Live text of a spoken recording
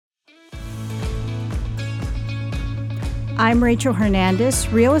I'm Rachel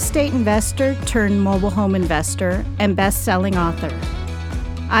Hernandez, real estate investor turned mobile home investor and best-selling author.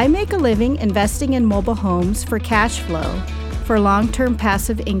 I make a living investing in mobile homes for cash flow for long-term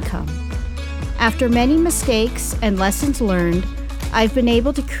passive income. After many mistakes and lessons learned, I've been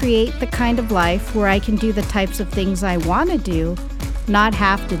able to create the kind of life where I can do the types of things I want to do, not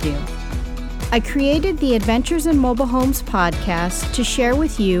have to do. I created the Adventures in Mobile Homes podcast to share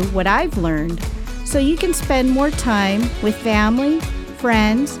with you what I've learned so you can spend more time with family,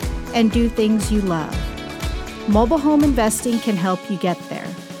 friends, and do things you love. Mobile home investing can help you get there.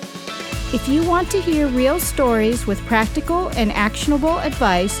 If you want to hear real stories with practical and actionable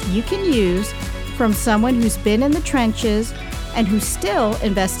advice you can use from someone who's been in the trenches and who's still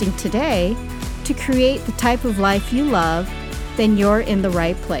investing today to create the type of life you love, then you're in the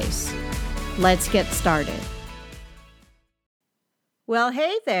right place. Let's get started. Well,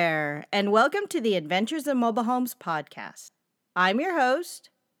 hey there, and welcome to the Adventures in Mobile Homes podcast. I'm your host,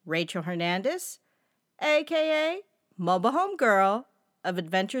 Rachel Hernandez, aka Mobile Home Girl of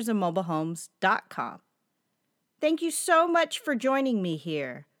AdventuresinMobileHomes.com. Thank you so much for joining me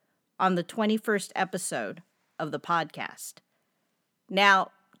here on the 21st episode of the podcast.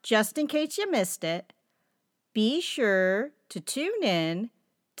 Now, just in case you missed it, be sure to tune in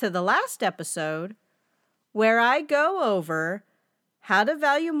to the last episode where I go over how to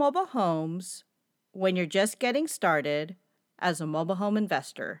value mobile homes when you're just getting started as a mobile home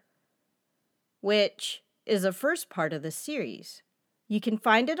investor, which is the first part of this series. You can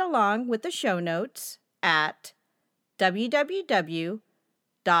find it along with the show notes at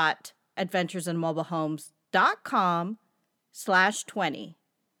www.adventuresinmobilehomes.com/20.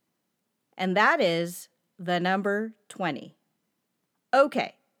 And that is the number 20.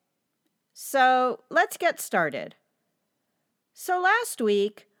 Okay, so let's get started. So last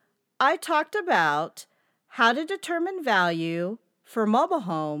week, I talked about how to determine value for mobile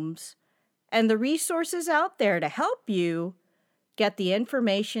homes and the resources out there to help you get the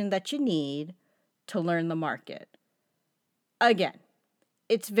information that you need to learn the market. Again,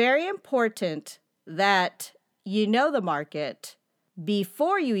 it's very important that you know the market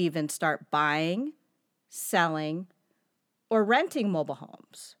before you even start buying, selling, or renting mobile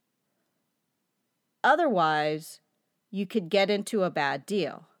homes. Otherwise, you could get into a bad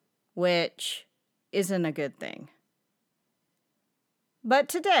deal, which isn't a good thing. But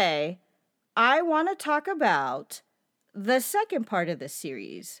today, I want to talk about the second part of this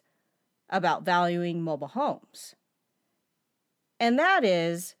series about valuing mobile homes. And that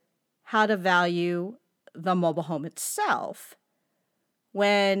is how to value the mobile home itself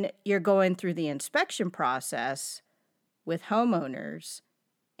when you're going through the inspection process with homeowners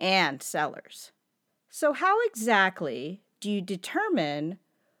and sellers. So how exactly do you determine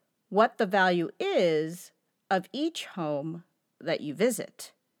what the value is of each home that you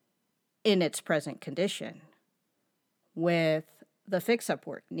visit in its present condition with the fix-up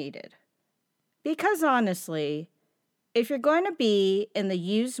work needed? Because honestly, if you're going to be in the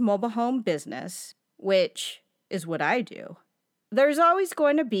used mobile home business, which is what I do, there's always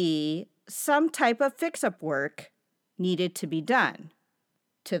going to be some type of fix-up work needed to be done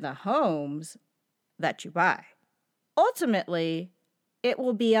to the homes that you buy. Ultimately, it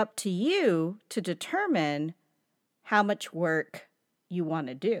will be up to you to determine how much work you want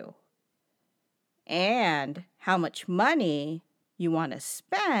to do and how much money you want to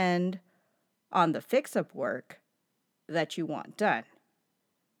spend on the fix-up work that you want done.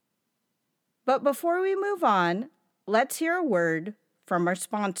 But before we move on, let's hear a word from our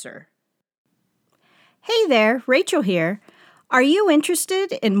sponsor. Hey there, Rachel here. Are you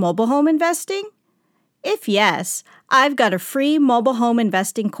interested in mobile home investing? If yes, I've got a free mobile home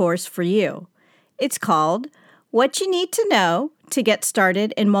investing course for you. It's called What You Need to Know to Get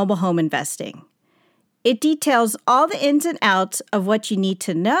Started in Mobile Home Investing. It details all the ins and outs of what you need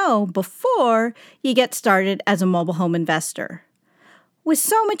to know before you get started as a mobile home investor. With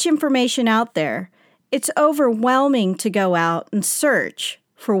so much information out there, it's overwhelming to go out and search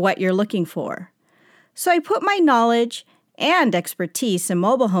for what you're looking for. So I put my knowledge and expertise in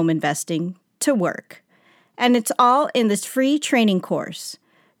mobile home investing to work. And it's all in this free training course.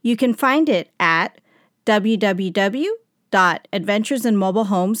 You can find it at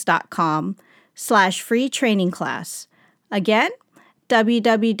www.adventuresinmobilehomes.com/free training class. Again,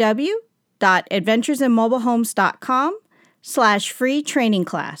 www.adventuresinmobilehomes.com/free training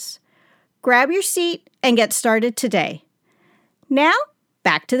class. Grab your seat and get started today. Now,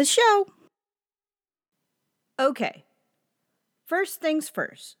 back to the show. Okay, first things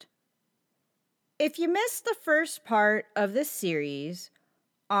first. If you missed the first part of this series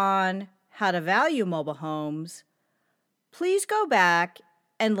on how to value mobile homes, please go back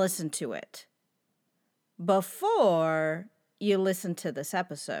and listen to it before you listen to this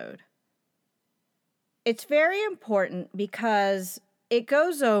episode. It's very important because it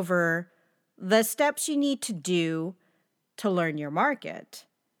goes over the steps you need to do to learn your market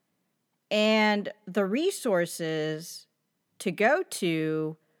and the resources to go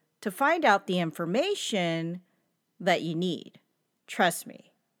to find out the information that you need. Trust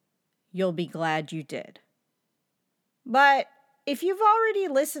me, you'll be glad you did. But if you've already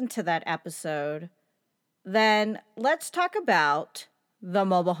listened to that episode, then let's talk about the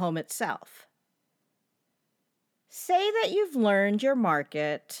mobile home itself. Say that you've learned your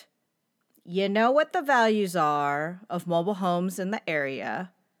market, you know what the values are of mobile homes in the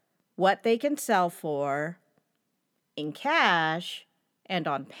area, what they can sell for in cash and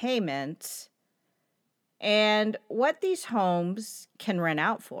on payments, and what these homes can rent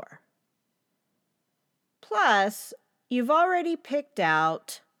out for. Plus, you've already picked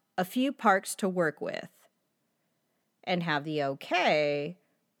out a few parks to work with and have the okay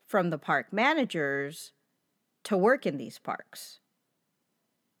from the park managers to work in these parks.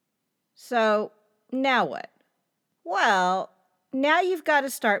 So, now what? Well, now you've got to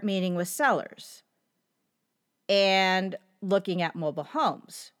start meeting with sellers and looking at mobile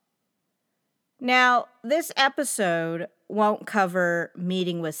homes. Now, this episode won't cover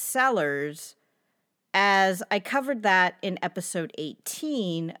meeting with sellers, as I covered that in episode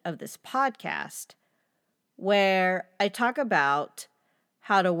 18 of this podcast, where I talk about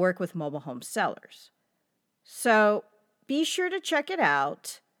how to work with mobile home sellers. So be sure to check it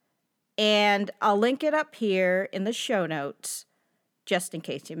out, and I'll link it up here in the show notes just in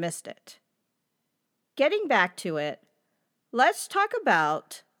case you missed it. Getting back to it, let's talk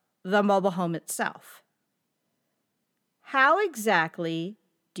about the mobile home itself. How exactly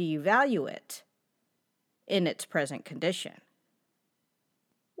do you value it in its present condition?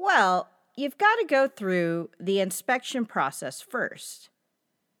 Well, you've got to go through the inspection process first.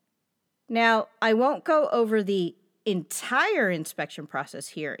 Now, I won't go over the entire inspection process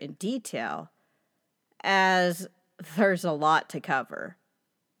here in detail, as there's a lot to cover,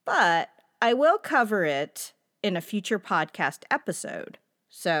 but I will cover it in a future podcast episode,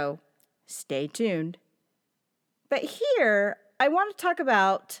 so stay tuned. But here, I want to talk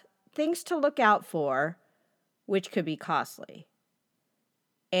about things to look out for, which could be costly,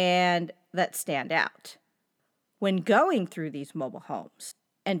 and that stand out when going through these mobile homes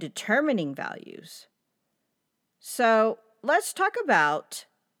and determining values. So let's talk about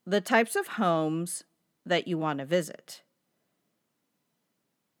the types of homes that you want to visit.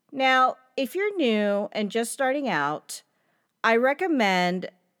 Now, if you're new and just starting out, I recommend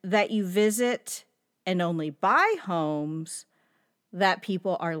that you visit and only buy homes that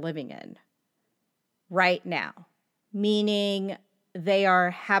people are living in right now, meaning they are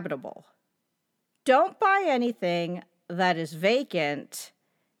habitable. Don't buy anything that is vacant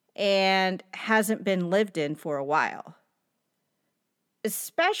and hasn't been lived in for a while,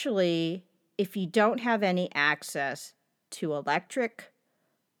 especially if you don't have any access to electric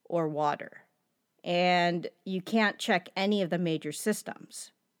or water, and you can't check any of the major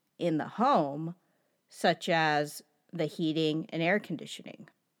systems in the home, such as the heating and air conditioning,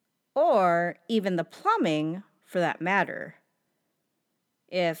 or even the plumbing for that matter,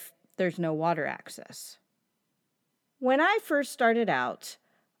 if there's no water access. When I first started out,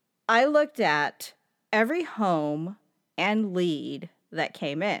 I looked at every home and lead that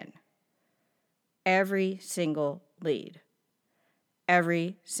came in. Every single lead.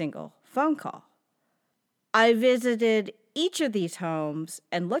 Every single phone call. I visited each of these homes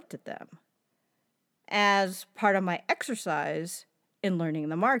and looked at them as part of my exercise in learning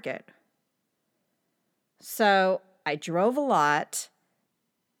the market. So I drove a lot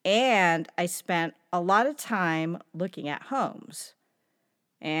and I spent a lot of time looking at homes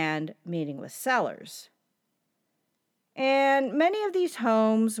and meeting with sellers. And many of these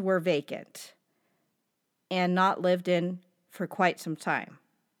homes were vacant and not lived in for quite some time.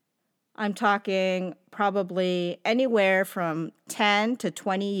 I'm talking probably anywhere from 10 to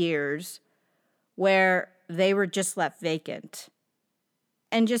 20 years where they were just left vacant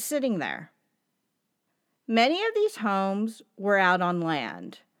and just sitting there. Many of these homes were out on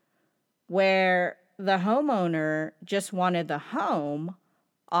land where the homeowner just wanted the home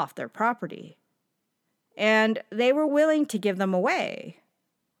off their property, and they were willing to give them away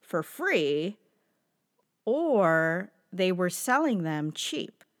for free, or they were selling them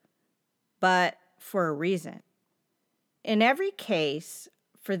cheap, but for a reason. In every case,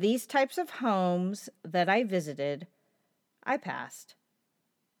 for these types of homes that I visited, I passed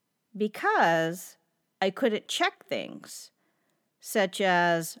because I couldn't check things, such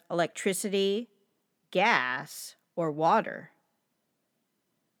as electricity, gas, or water.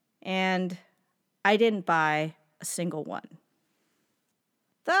 And I didn't buy a single one.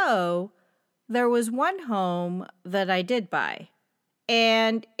 Though, there was one home that I did buy,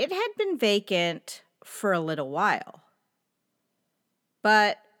 and it had been vacant for a little while.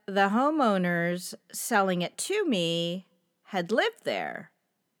 But the homeowners selling it to me had lived there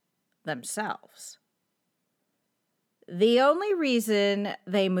themselves. The only reason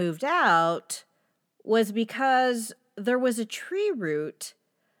they moved out was because there was a tree root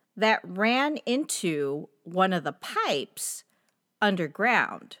that ran into one of the pipes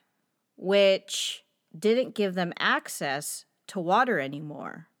underground, which didn't give them access to water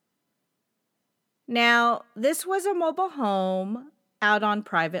anymore. Now, this was a mobile home out on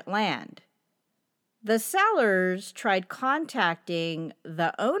private land. The sellers tried contacting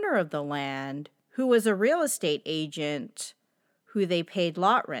the owner of the land, who was a real estate agent who they paid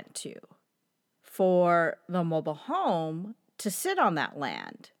lot rent to, for the mobile home to sit on that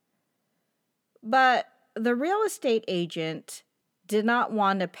land. But the real estate agent did not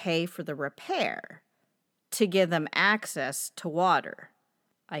want to pay for the repair to give them access to water.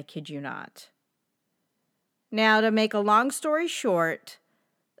 I kid you not. Now, to make a long story short,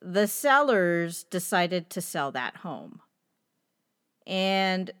 the sellers decided to sell that home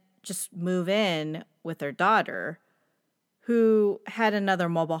and just move in with their daughter, who had another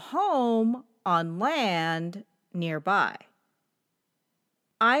mobile home on land nearby.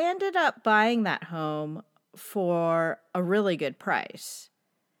 I ended up buying that home for a really good price,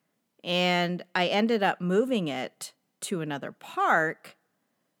 and I ended up moving it to another park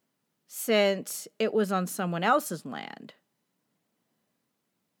since it was on someone else's land.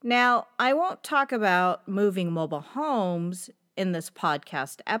 Now, I won't talk about moving mobile homes in this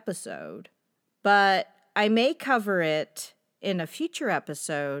podcast episode, but I may cover it in a future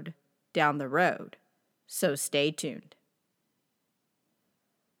episode down the road, so stay tuned.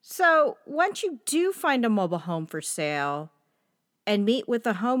 So, once you do find a mobile home for sale and meet with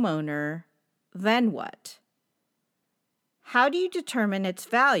the homeowner, then what? How do you determine its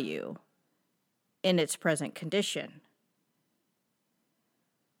value in its present condition?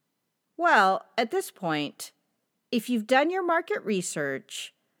 Well, at this point, if you've done your market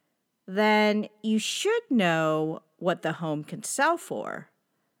research, then you should know what the home can sell for.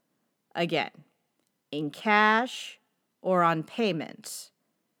 Again, in cash or on payments,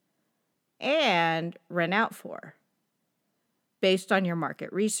 and rent out for, based on your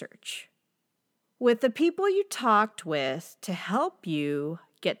market research, with the people you talked with to help you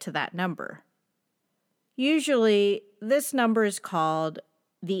get to that number. Usually, this number is called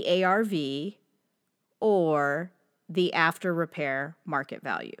the ARV, or the after repair market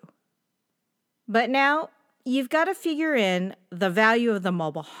value. But now, you've got to figure in the value of the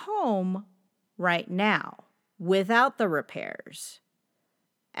mobile home right now, without the repairs,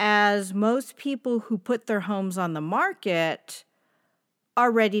 as most people who put their homes on the market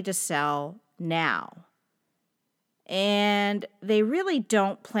are ready to sell now. And they really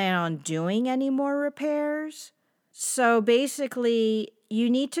don't plan on doing any more repairs. So basically, you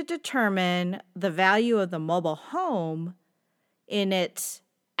need to determine the value of the mobile home in its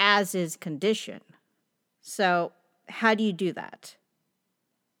as-is condition. So how do you do that?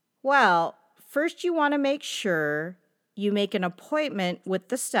 Well, first you want to make sure you make an appointment with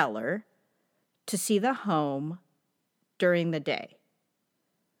the seller to see the home during the day,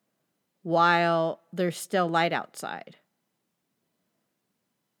 while there's still light outside.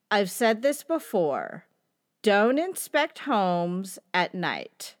 I've said this before. Don't inspect homes at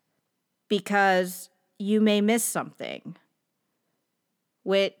night because you may miss something,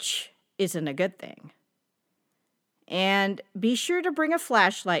 which isn't a good thing. And be sure to bring a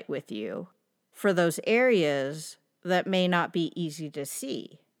flashlight with you for those areas that may not be easy to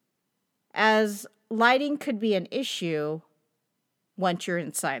see, as lighting could be an issue once you're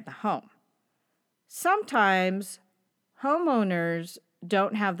inside the home. Sometimes homeowners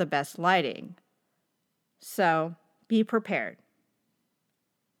don't have the best lighting, so be prepared.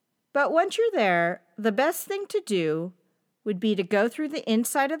 But once you're there, the best thing to do would be to go through the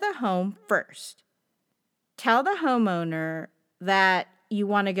inside of the home first. Tell the homeowner that you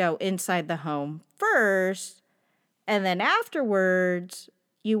want to go inside the home first, and then afterwards,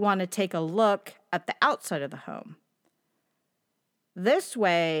 you want to take a look at the outside of the home. This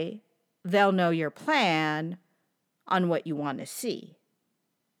way, they'll know your plan on what you want to see.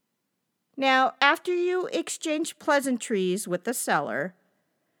 Now, after you exchange pleasantries with the seller,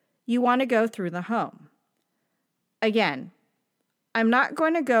 you want to go through the home. Again, I'm not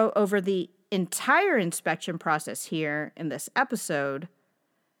going to go over the entire inspection process here in this episode,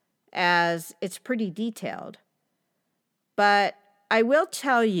 as it's pretty detailed. But I will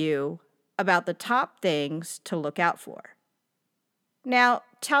tell you about the top things to look out for. Now,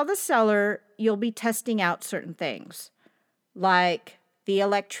 tell the seller you'll be testing out certain things, like the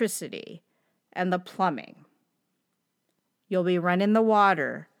electricity and the plumbing. You'll be running the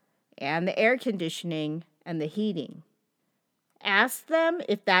water and the air conditioning and the heating. Ask them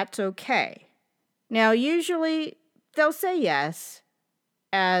if that's okay. Now, usually they'll say yes,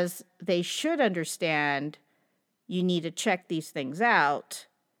 as they should understand you need to check these things out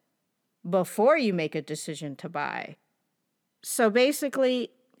before you make a decision to buy. So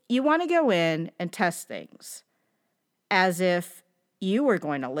basically, you want to go in and test things as if you were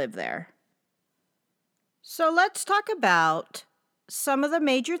going to live there. So let's talk about some of the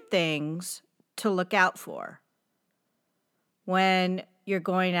major things to look out for when you're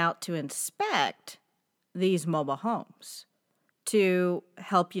going out to inspect these mobile homes to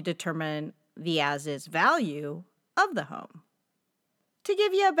help you determine the as-is value of the home, to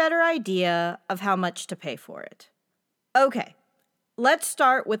give you a better idea of how much to pay for it. Okay, let's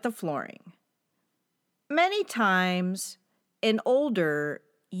start with the flooring. Many times in older,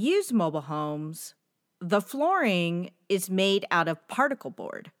 used mobile homes, the flooring is made out of particle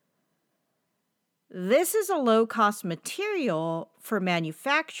board. This is a low-cost material for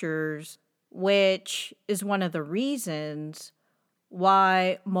manufacturers, which is one of the reasons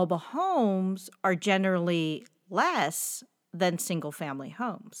why mobile homes are generally less than single-family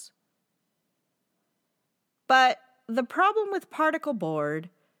homes. But the problem with particle board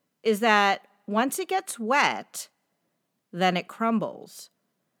is that once it gets wet, then it crumbles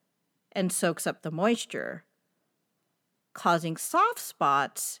and soaks up the moisture, causing soft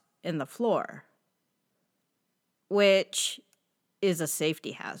spots in the floor, which is a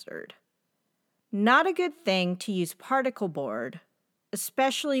safety hazard. Not a good thing to use particle board,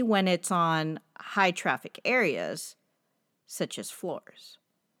 especially when it's on high traffic areas, such as floors.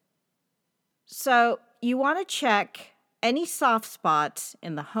 So you want to check any soft spots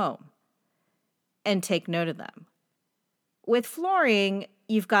in the home and take note of them. With flooring,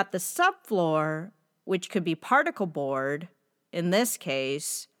 you've got the subfloor, which could be particle board in this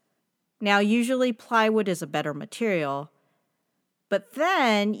case. Now, usually plywood is a better material, but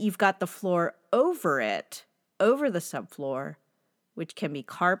then you've got the floor over it, over the subfloor, which can be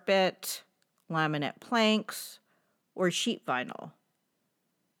carpet, laminate planks, or sheet vinyl,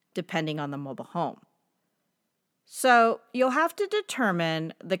 depending on the mobile home. So you'll have to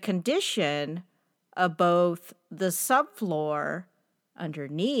determine the condition of both the subfloor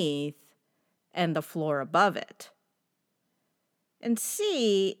underneath and the floor above it, and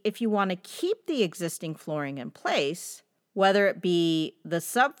see if you want to keep the existing flooring in place, whether it be the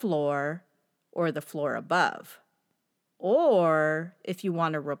subfloor or the floor above, or if you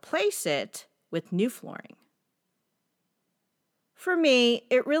want to replace it with new flooring. For me,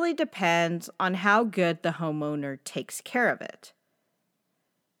 it really depends on how good the homeowner takes care of it.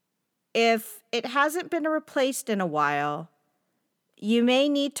 If it hasn't been replaced in a while, you may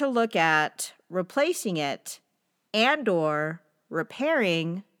need to look at replacing it and/or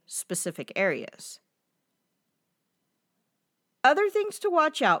repairing specific areas. Other things to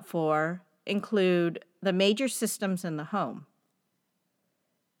watch out for include the major systems in the home.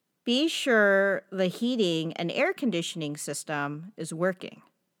 Be sure the heating and air conditioning system is working.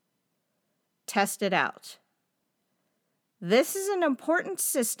 Test it out. This is an important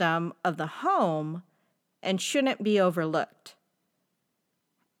system of the home and shouldn't be overlooked.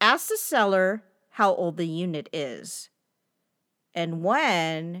 Ask the seller how old the unit is and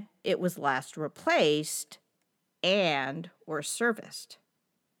when it was last replaced and/or serviced.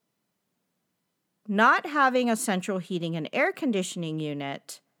 Not having a central heating and air conditioning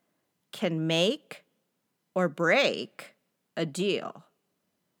unit can make or break a deal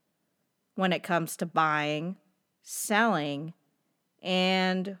when it comes to buying, selling,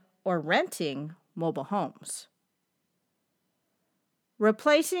 and/or renting mobile homes.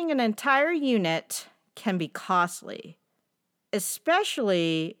 Replacing an entire unit can be costly,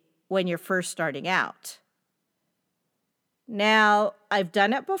 especially when you're first starting out. Now, I've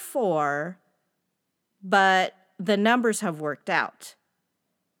done it before, but the numbers have worked out.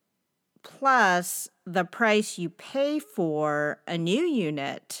 Plus, the price you pay for a new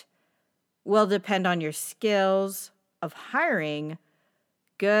unit will depend on your skills of hiring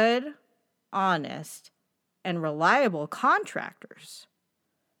good, honest, and reliable contractors.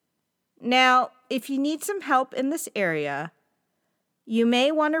 Now, if you need some help in this area, you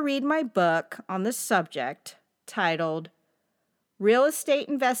may want to read my book on this subject titled Real Estate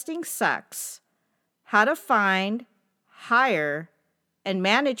Investing Sucks: How to Find, Hire, and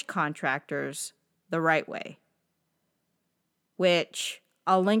Manage Contractors the Right Way, which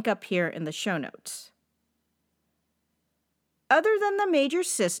I'll link up here in the show notes. Other than the major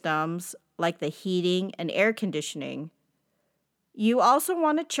systems like the heating and air conditioning, you also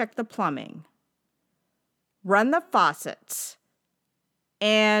want to check the plumbing, run the faucets,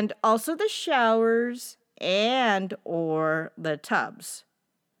 and also the showers and or the tubs.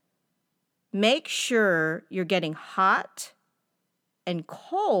 Make sure you're getting hot and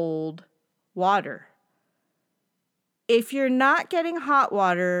cold water. If you're not getting hot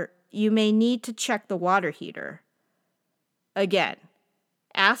water, you may need to check the water heater. Again,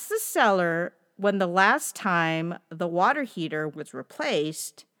 ask the seller when the last time the water heater was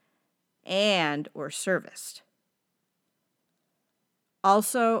replaced and or serviced.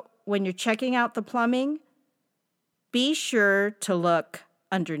 Also, when you're checking out the plumbing, be sure to look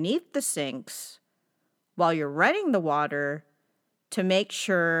underneath the sinks while you're running the water to make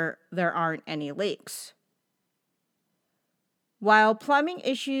sure there aren't any leaks. While plumbing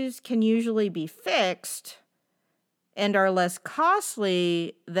issues can usually be fixed and are less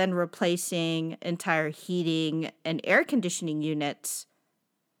costly than replacing entire heating and air conditioning units,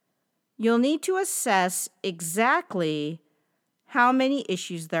 you'll need to assess exactly how many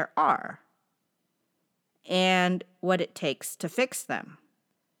issues there are and what it takes to fix them.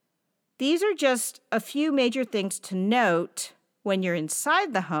 These are just a few major things to note when you're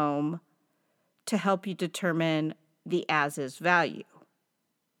inside the home to help you determine the as-is value.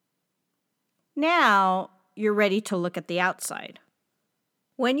 Now you're ready to look at the outside.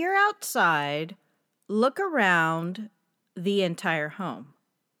 When you're outside, look around the entire home.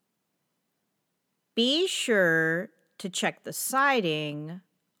 Be sure to check the siding,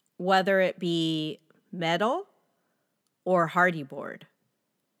 whether it be metal or hardy board.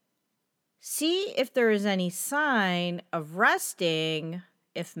 See if there is any sign of rusting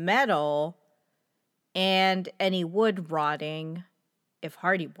if metal and any wood rotting if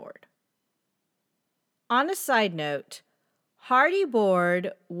hardy board. On a side note, hardy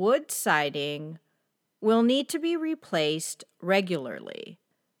board wood siding will need to be replaced regularly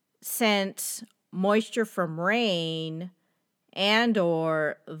since moisture from rain and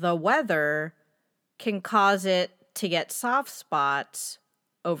or the weather can cause it to get soft spots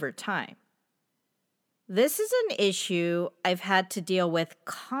over time. This is an issue I've had to deal with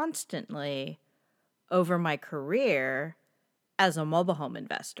constantly over my career as a mobile home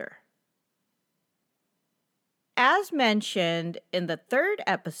investor. As mentioned in the third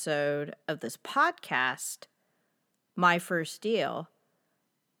episode of this podcast, My First Deal,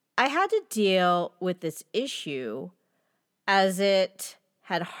 I had to deal with this issue as it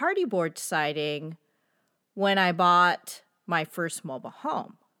had hardy board siding when I bought my first mobile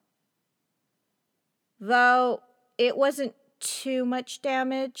home. Though it wasn't too much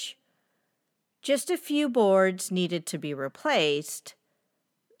damage, just a few boards needed to be replaced,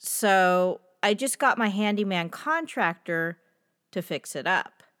 so I just got my handyman contractor to fix it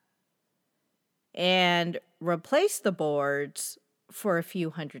up and replace the boards for a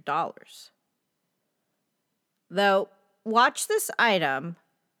few $100s. Though, watch this item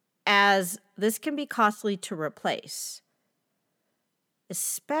as this can be costly to replace,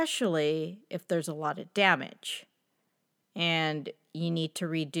 especially if there's a lot of damage and you need to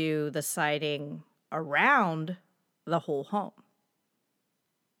redo the siding around the whole home.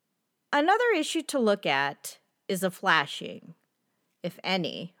 Another issue to look at is the flashing, if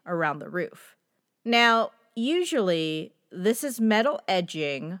any, around the roof. Now, usually this is metal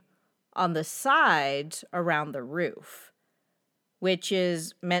edging on the sides around the roof, which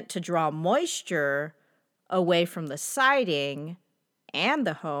is meant to draw moisture away from the siding and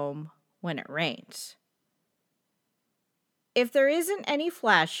the home when it rains. If there isn't any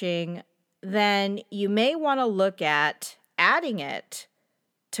flashing, then you may want to look at adding it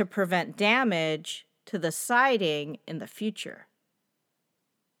to prevent damage to the siding in the future.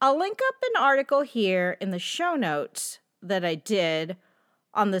 I'll link up an article here in the show notes that I did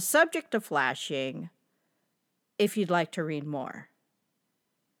on the subject of flashing if you'd like to read more.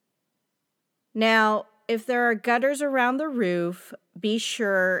 Now, if there are gutters around the roof, be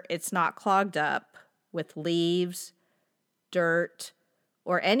sure it's not clogged up with leaves, dirt,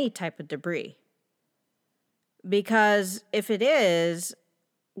 or any type of debris. Because if it is,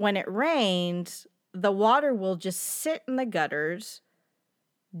 when it rains, the water will just sit in the gutters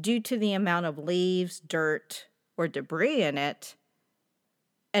due to the amount of leaves, dirt, or debris in it,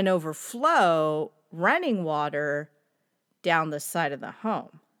 and overflow running water down the side of the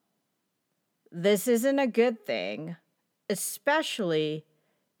home. This isn't a good thing, especially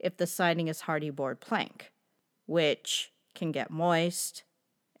if the siding is hardy board plank, which can get moist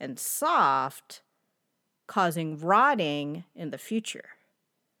and soft, causing rotting in the future.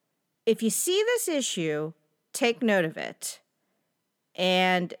 If you see this issue, take note of it,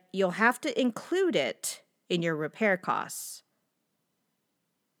 and you'll have to include it in your repair costs.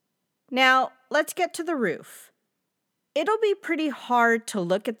 Now, let's get to the roof. It'll be pretty hard to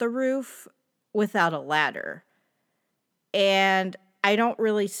look at the roof without a ladder, and I don't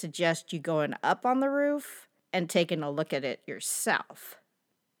really suggest you going up on the roof and taking a look at it yourself.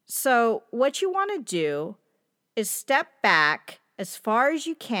 So what you want to do is step back as far as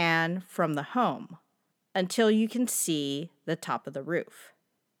you can from the home until you can see the top of the roof.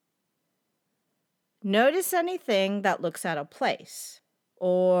 Notice anything that looks out of place,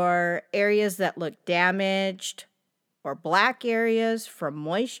 or areas that look damaged, or black areas from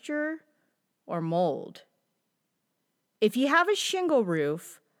moisture or mold. If you have a shingle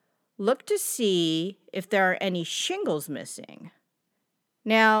roof, look to see if there are any shingles missing.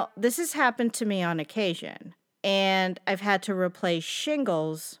 Now, this has happened to me on occasion, and I've had to replace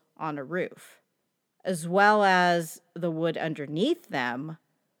shingles on a roof, as well as the wood underneath them,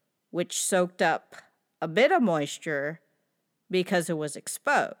 which soaked up a bit of moisture because it was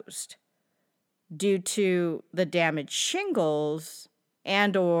exposed due to the damaged shingles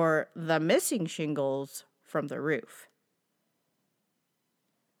and or the missing shingles from the roof.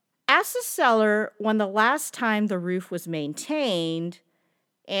 Ask the seller when the last time the roof was maintained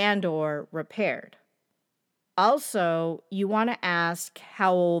and or repaired. Also, you want to ask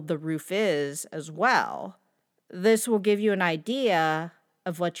how old the roof is as well. This will give you an idea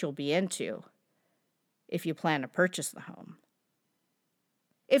of what you'll be into if you plan to purchase the home.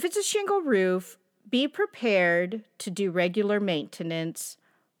 If it's a shingle roof, be prepared to do regular maintenance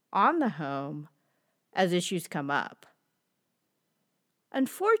on the home as issues come up.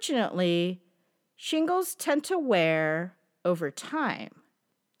 Unfortunately, shingles tend to wear over time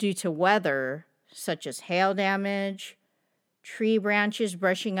due to weather such as hail damage, tree branches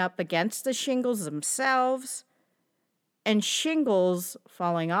brushing up against the shingles themselves, and shingles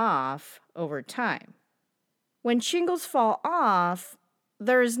falling off over time. When shingles fall off,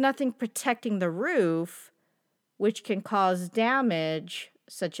 there is nothing protecting the roof, which can cause damage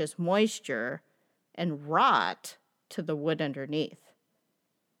such as moisture and rot to the wood underneath.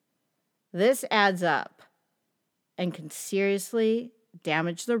 This adds up and can seriously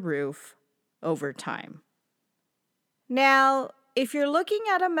damage the roof over time. Now, if you're looking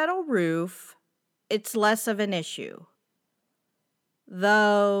at a metal roof, it's less of an issue,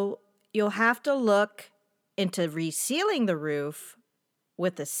 though you'll have to look into resealing the roof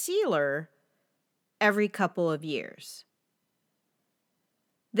with a sealer every couple of years.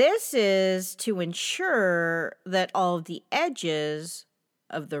 This is to ensure that all of the edges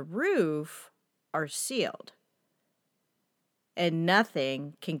of the roof are sealed and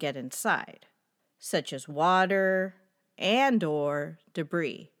nothing can get inside, such as water and or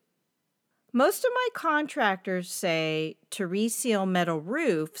debris. Most of my contractors say to reseal metal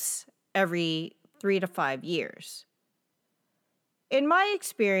roofs every 3 to 5 years. In my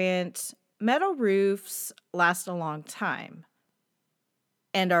experience, metal roofs last a long time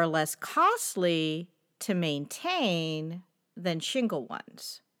and are less costly to maintain than shingle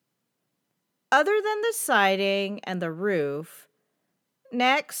ones. Other than the siding and the roof,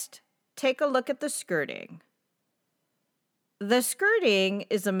 next, take a look at the skirting. The skirting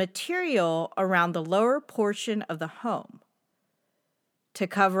is a material around the lower portion of the home to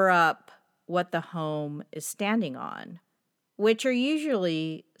cover up what the home is standing on, which are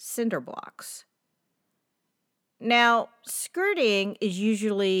usually cinder blocks. Now, skirting is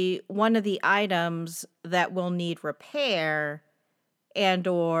usually one of the items that will need repair and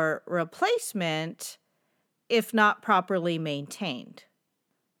or replacement if not properly maintained.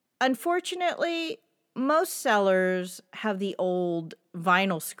 Unfortunately, most sellers have the old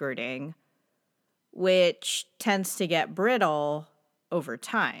vinyl skirting, which tends to get brittle over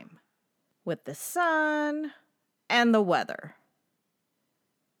time with the sun and the weather.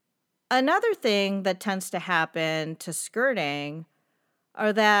 Another thing that tends to happen to skirting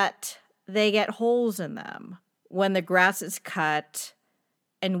are that they get holes in them when the grass is cut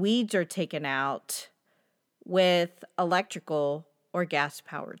and weeds are taken out with electrical or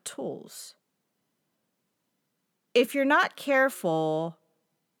gas-powered tools. If you're not careful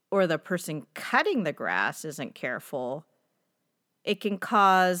or the person cutting the grass isn't careful, it can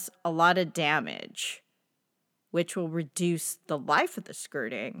cause a lot of damage, which will reduce the life of the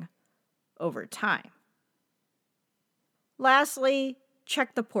skirting over time. Lastly,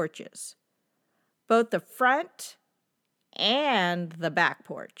 check the porches. Both the front and the back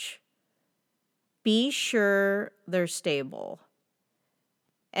porch. Be sure they're stable.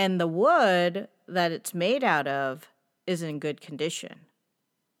 And the wood that it's made out of is in good condition.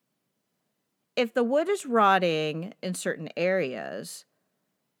 If the wood is rotting in certain areas,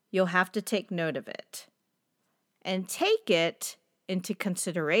 you'll have to take note of it and take it into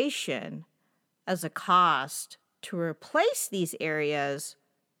consideration as a cost to replace these areas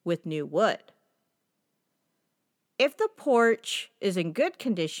with new wood. If the porch is in good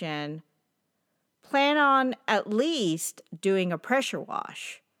condition, plan on at least doing a pressure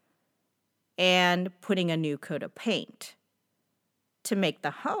wash and putting a new coat of paint to make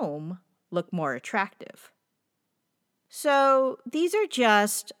the home look more attractive. So these are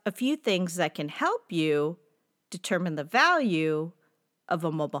just a few things that can help you determine the value of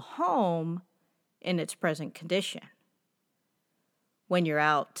a mobile home in its present condition when you're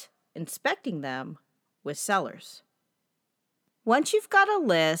out inspecting them with sellers. Once you've got a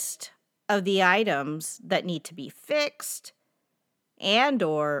list of the items that need to be fixed and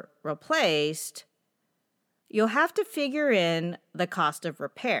or replaced, you'll have to figure in the cost of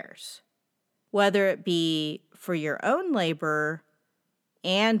repairs, whether it be for your own labor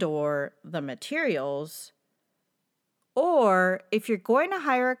and or the materials, or if you're going to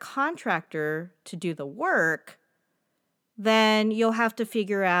hire a contractor to do the work, then you'll have to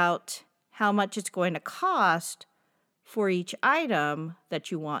figure out how much it's going to cost for each item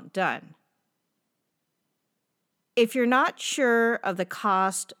that you want done. If you're not sure of the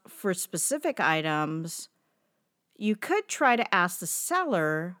cost for specific items, you could try to ask the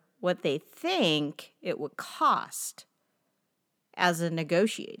seller what they think it would cost as a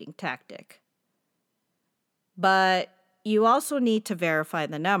negotiating tactic. But you also need to verify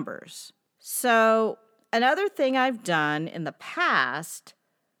the numbers. So, another thing I've done in the past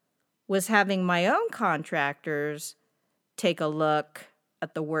was having my own contractors take a look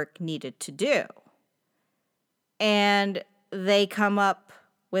at the work needed to do. And they come up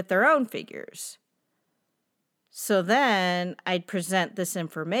with their own figures. So then I'd present this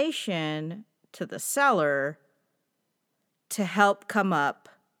information to the seller to help come up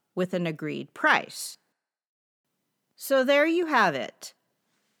with an agreed price. So there you have it.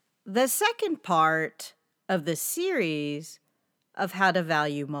 The second part of the series of how to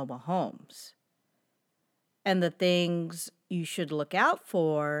value mobile homes and the things you should look out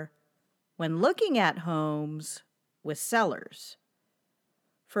for when looking at homes with sellers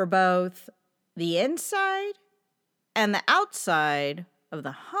for both the inside and the outside of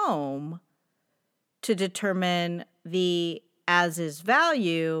the home to determine the as-is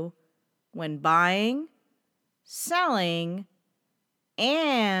value when buying, selling,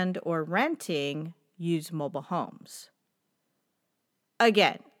 and or renting used mobile homes.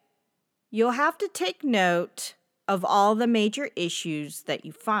 Again, you'll have to take note of all the major issues that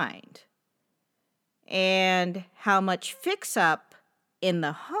you find and how much fix-up in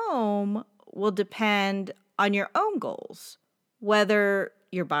the home will depend on your own goals, whether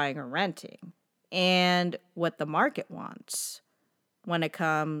you're buying or renting, and what the market wants when it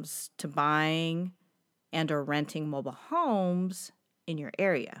comes to buying and or renting mobile homes in your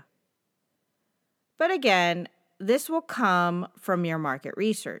area. But again, this will come from your market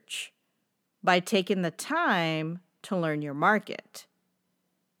research by taking the time to learn your market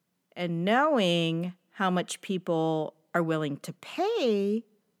and knowing how much people are willing to pay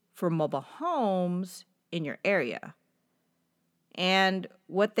for mobile homes in your area and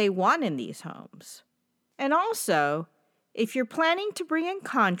what they want in these homes. And also, if you're planning to bring in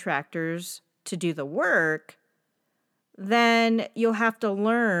contractors to do the work, then you'll have to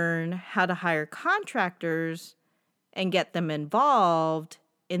learn how to hire contractors and get them involved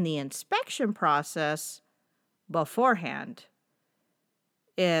in the inspection process beforehand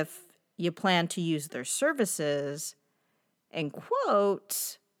if you plan to use their services and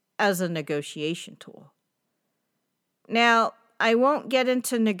quotes as a negotiation tool. Now, I won't get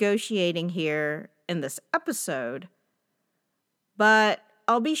into negotiating here in this episode, but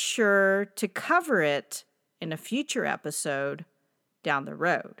I'll be sure to cover it in a future episode down the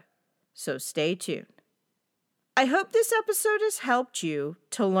road. So stay tuned. I hope this episode has helped you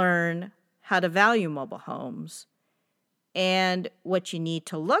to learn how to value mobile homes and what you need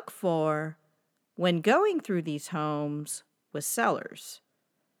to look for when going through these homes with sellers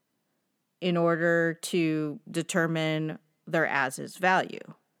in order to determine their as-is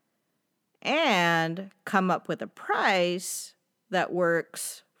value and come up with a price that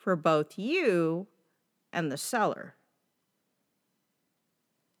works for both you and the seller.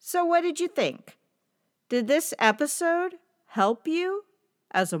 So what did you think? Did this episode help you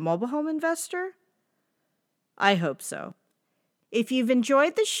as a mobile home investor? I hope so. If you've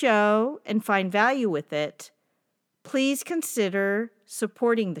enjoyed the show and find value with it, please consider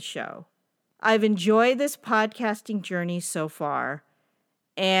supporting the show. I've enjoyed this podcasting journey so far,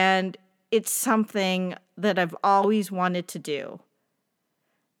 and it's something that I've always wanted to do.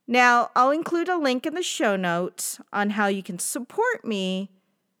 Now, I'll include a link in the show notes on how you can support me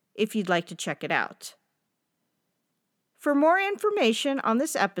if you'd like to check it out. For more information on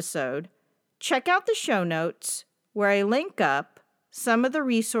this episode, check out the show notes where I link up some of the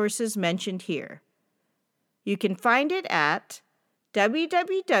resources mentioned here. You can find it at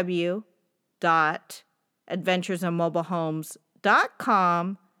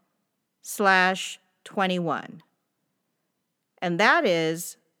www.adventuresinmobilehomes.com/21. And that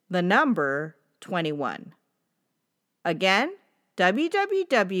is the number 21. Again,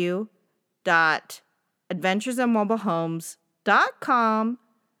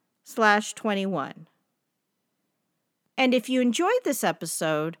 www.adventuresinmobilehomes.com/21. And if you enjoyed this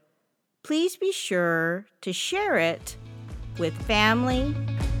episode, please be sure to share it with family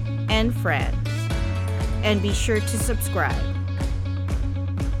and friends. And be sure to subscribe.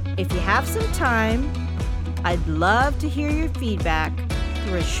 If you have some time, I'd love to hear your feedback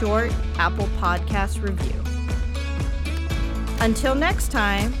through a short Apple Podcast review. Until next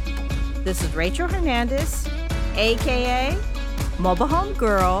time, this is Rachel Hernandez, aka Mobile Home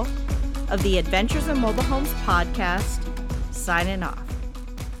Girl of the Adventures in Mobile Homes podcast, signing off.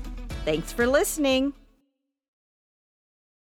 Thanks for listening.